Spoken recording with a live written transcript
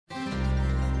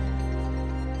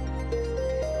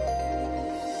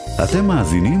אתם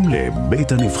מאזינים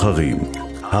לבית הנבחרים,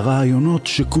 הרעיונות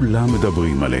שכולם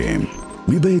מדברים עליהם,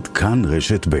 מבית כאן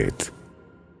רשת בית.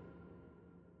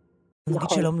 נגיד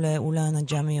שלום לאולה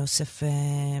נג'מי יוסף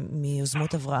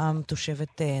מיוזמות אברהם,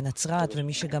 תושבת נצרת,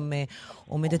 ומי שגם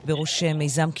עומדת בראש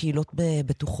מיזם קהילות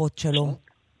בטוחות. שלום.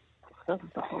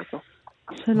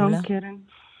 שלום קרן.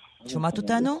 שומעת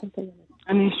אותנו?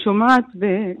 אני שומעת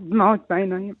בדמעות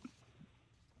בעיניים.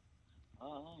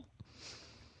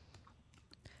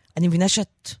 אני מבינה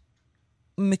שאת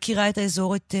מכירה את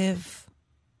האזור היטב,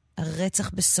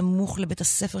 הרצח בסמוך לבית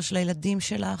הספר של הילדים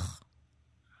שלך.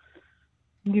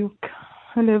 בדיוק,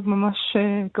 הלב ממש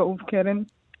כאוב קרן.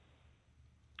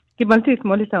 קיבלתי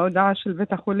אתמול את ההודעה של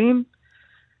בית החולים,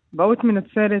 באות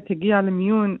מנצרת, הגיעה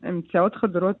למיון עם פציעות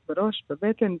חדרות בראש,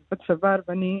 בבטן, בצוואר,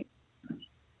 ואני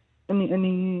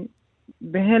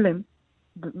בהלם.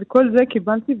 וכל זה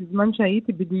קיבלתי בזמן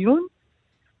שהייתי בדיון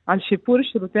על שיפור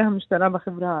שירותי המשטרה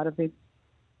בחברה הערבית.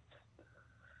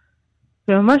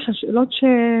 וממש השאלות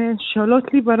ששאלות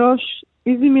לי בראש,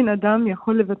 איזה מין אדם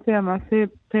יכול לבצע מעשה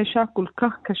פשע כל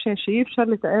כך קשה שאי אפשר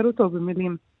לתאר אותו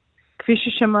במילים. כפי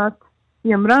ששמעת,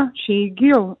 היא אמרה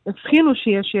שהגיעו, הבחינו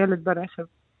שיש ילד ברכב,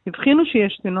 הבחינו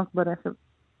שיש תינוק ברכב.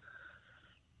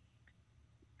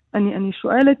 אני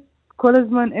שואלת כל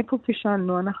הזמן איפה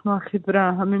פישלנו, אנחנו החברה,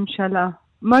 הממשלה,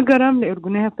 מה גרם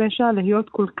לארגוני הפשע להיות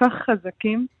כל כך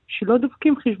חזקים שלא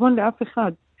דופקים חשבון לאף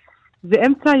אחד? זה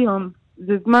אמצע היום,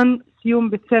 זה זמן סיום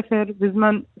בית ספר, זה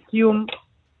זמן סיום.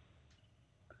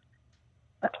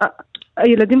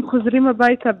 הילדים חוזרים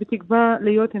הביתה בתקווה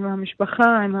להיות עם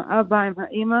המשפחה, עם האבא, עם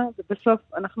האמא, ובסוף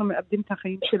אנחנו מאבדים את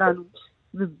החיים שלנו.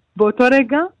 ובאותו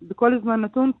רגע, בכל זמן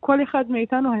נתון, כל אחד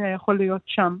מאיתנו היה יכול להיות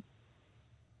שם.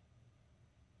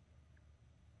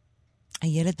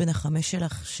 הילד בן 5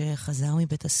 שלך שחזר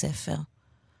מבית הספר,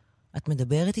 את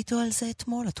מדברת איתו על זה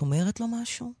אתמול? את אומרת לו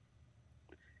משהו?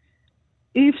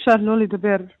 אי אפשר לא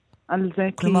לדבר על זה.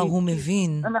 כלומר, הוא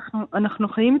מבין. אנחנו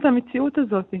חיים את המציאות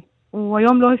הזאת. הוא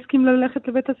היום לא הסכים ללכת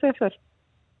לבית הספר.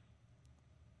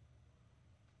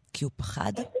 כי הוא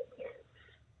פחד?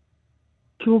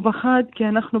 כי הוא פחד, כי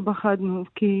אנחנו פחדנו.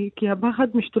 כי הפחד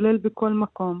משתולל בכל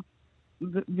מקום.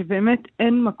 ובאמת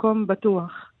אין מקום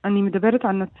בטוח. אני מדברת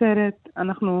על נצרת,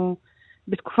 אנחנו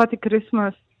בתקופת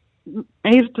קריסמס,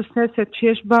 עיר תוססת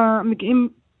שיש בה, מגיעים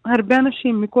הרבה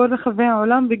אנשים מכל רחבי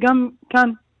העולם וגם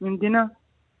כאן במדינה,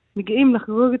 מגיעים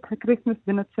לחגוג את הקריסמס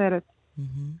בנצרת.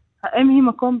 האם היא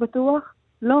מקום בטוח?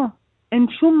 לא, אין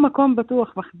שום מקום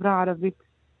בטוח בחברה הערבית.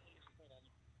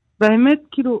 באמת,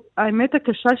 כאילו, האמת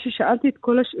הקשה ששאלתי את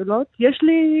כל השאלות, יש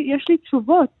לי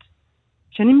תשובות.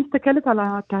 כשאני מסתכלת על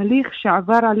התהליך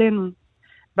שעבר עלינו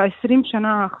ב-20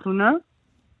 שנה האחרונה,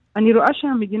 אני רואה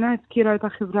שהמדינה הזכירה את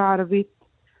החברה הערבית.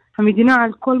 המדינה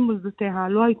על כל מוסדותיה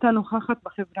לא הייתה נוכחת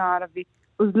בחברה הערבית.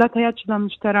 אוזלת היד של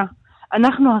המשטרה.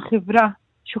 אנחנו החברה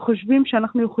שחושבים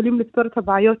שאנחנו יכולים לפתור את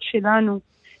הבעיות שלנו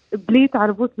בלי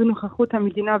התערבות ונוכחות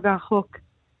המדינה והחוק.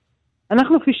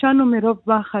 אנחנו פישלנו מרוב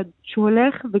פחד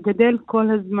שהולך וגדל כל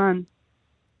הזמן.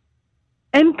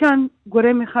 אין כאן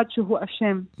גורם אחד שהוא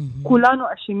אשם. כולנו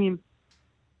אשמים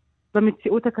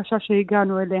במציאות הקשה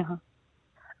שהגענו אליה.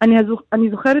 אני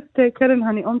זוכרת קרן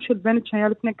הנאום של בנט שהיה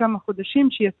לפני כמה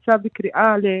חודשים, שיצא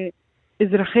בקריאה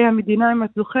לאזרחי המדינה, אם את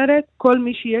זוכרת, כל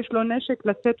מי שיש לו נשק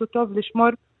לשאת אותו ולשמור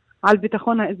על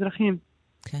ביטחון האזרחים.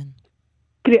 כן.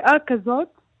 קריאה כזאת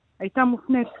הייתה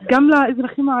מופנית גם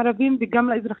לאזרחים הערבים וגם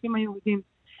לאזרחים היהודים.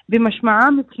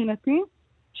 ומשמעה מבחינתי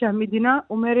שהמדינה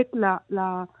אומרת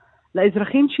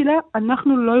לאזרחים שלה,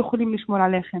 אנחנו לא יכולים לשמור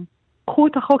עליכם. קחו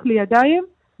את החוק לידיים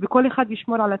וכל אחד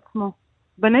ישמור על עצמו.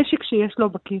 בנשק שיש לו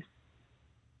בכיס.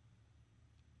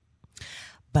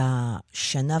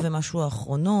 בשנה ומשהו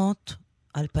האחרונות,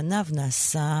 על פניו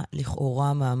נעשה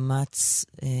לכאורה מאמץ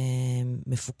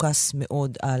מפוקס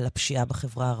מאוד על הפשיעה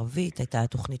בחברה הערבית. הייתה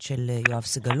התוכנית של יואב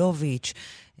סגלוביץ',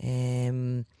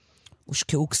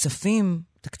 הושקעו כספים,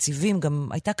 תקציבים, גם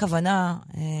הייתה כוונה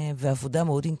ועבודה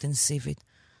מאוד אינטנסיבית.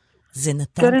 זה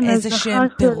נתן איזה שהם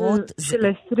פירות.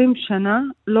 של 20 שנה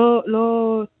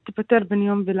לא תיפטר בין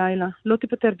יום ולילה, לא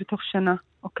תיפטר בתוך שנה,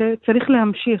 אוקיי? צריך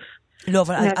להמשיך. לא,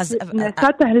 אבל נעשה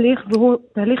תהליך והוא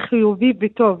תהליך חיובי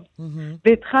וטוב.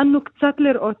 והתחלנו קצת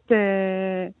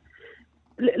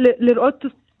לראות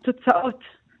תוצאות,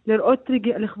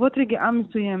 לחוות רגיעה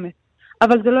מסוימת.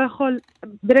 אבל זה לא יכול,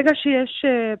 ברגע שיש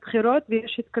בחירות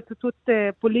ויש התקצצות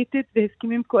פוליטית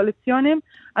והסכמים קואליציוניים,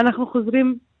 אנחנו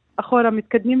חוזרים אחורה,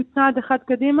 מתקדמים צעד אחד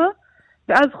קדימה,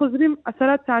 ואז חוזרים 10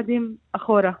 צעדים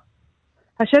אחורה.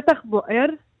 השטח בוער,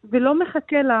 ולא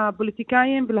מחכה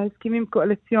לפוליטיקאים ולהסכמים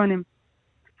קואליציוניים.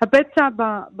 הפצע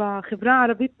בחברה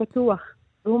הערבית פתוח,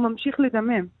 והוא ממשיך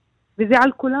לדמם, וזה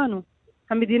על כולנו.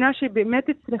 המדינה שבאמת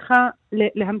צריכה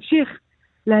להמשיך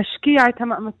להשקיע את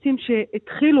המאמצים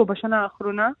שהתחילו בשנה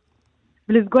האחרונה,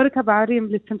 ולסגור את הפערים,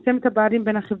 לצמצם את הפערים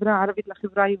בין החברה הערבית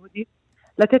לחברה היהודית,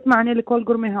 לתת מענה לכל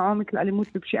גורמי העומק לאלימות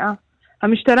ופשיעה.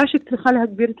 המשטרה שצריכה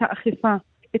להגביר את האכיפה,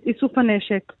 את איסוף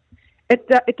הנשק,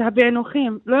 את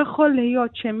הפענוחים. לא יכול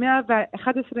להיות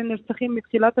ש111 נרצחים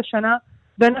מתחילת השנה,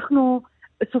 ואנחנו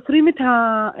סופרים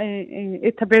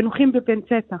את הפענוחים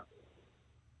בפנצטה.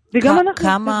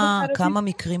 כמה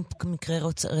מקרי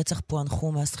רצח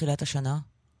פוענחו מאז תחילת השנה?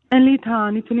 אין לי את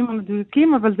הנתונים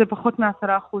המדויקים, אבל זה פחות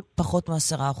מ10%. פחות מ10%.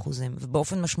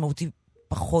 ובאופן משמעותי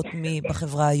פחות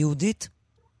בחברה היהודית?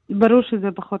 ברור שזה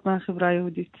פחות מהחברה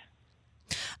היהודית.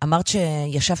 אמרת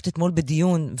שישבת אתמול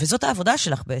בדיון, וזאת העבודה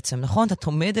שלך בעצם, נכון? את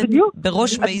עומדת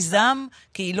בראש מיזם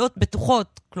קהילות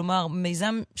בטוחות, כלומר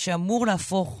מיזם שאמור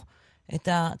להפוך את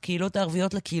הקהילות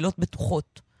הערביות לקהילות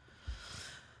בטוחות.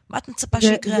 מה את מצפה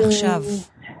שיקרה עכשיו?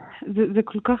 זה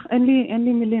כל כך, אין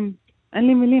לי מילים. אין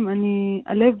לי מילים,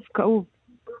 הלב כאוב.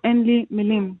 אין לי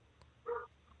מילים.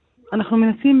 אנחנו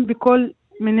מנסים בכל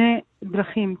מיני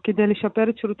דרכים כדי לשפר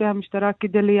את שירותי המשטרה,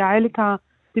 כדי לייעל את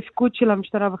התפקוד של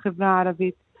המשטרה בחברה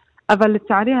הערבית. אבל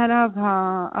לצערי הרב,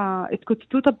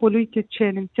 ההתקוטטות הפוליטית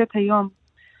שנמצאת היום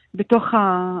בתוך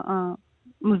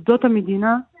מוסדות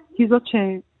המדינה, היא זאת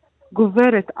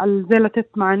שגוברת על זה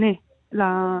לתת מענה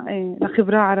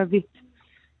לחברה הערבית.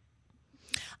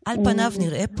 על פניו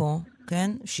נראה פה,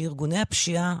 כן, שארגוני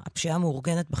הפשיעה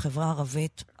המאורגנת בחברה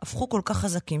הערבית, הפכו כל כך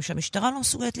חזקים שהמשטרה לא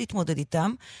מסוגלת להתמודד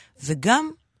איתם, וגם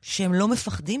שהם לא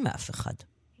מפחדים מאף אחד.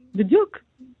 בדיוק.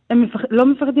 הם לא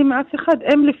מפחדים מאף אחד.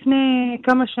 הם לפני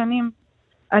כמה שנים,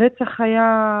 הרצח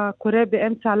היה קורה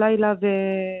באמצע הלילה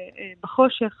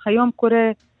ובחושך, היום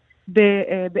קורה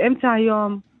באמצע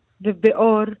היום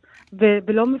ובאור,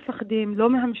 ולא מפחדים, לא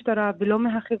מהמשטרה ולא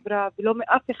מהחברה ולא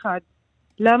מאף אחד.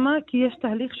 למה? כי יש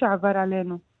תהליך שעבר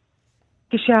עלינו.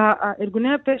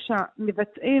 כשהארגוני הפשע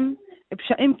מבצעים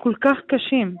פשעים כל כך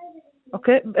קשים,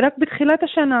 אוקיי? רק בתחילת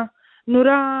השנה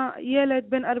נורה ילד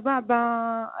בן 4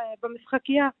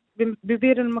 במשחקייה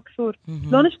בביר אל-מכסור.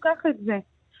 לא נשכח את זה.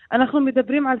 אנחנו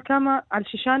מדברים על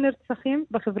 6 נרצחים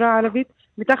בחברה הערבית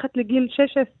מתחת לגיל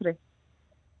 16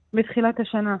 מתחילת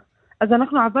השנה. אז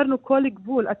אנחנו עברנו כל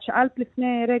גבול. את שאלת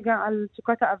לפני רגע על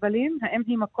סוכת האבלים, האם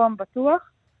היא מקום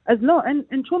בטוח? אז לא,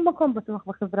 אין שום מקום בטוח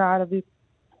בחברה הערבית.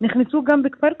 נכנסו גם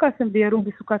בכפר קאסם וירו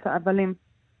בסוכת האבלים.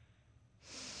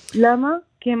 למה?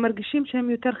 כי הם מרגישים שהם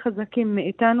יותר חזקים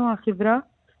מאיתנו, החברה,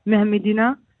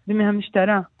 מהמדינה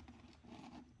ומהמשטרה.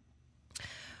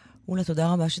 אולה,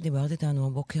 תודה רבה שדיברת איתנו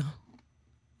הבוקר.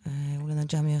 אולה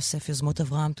נג'מי יוסף, יוזמות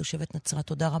אברהם, תושבת נצרת,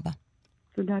 תודה רבה.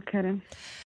 תודה, קרן.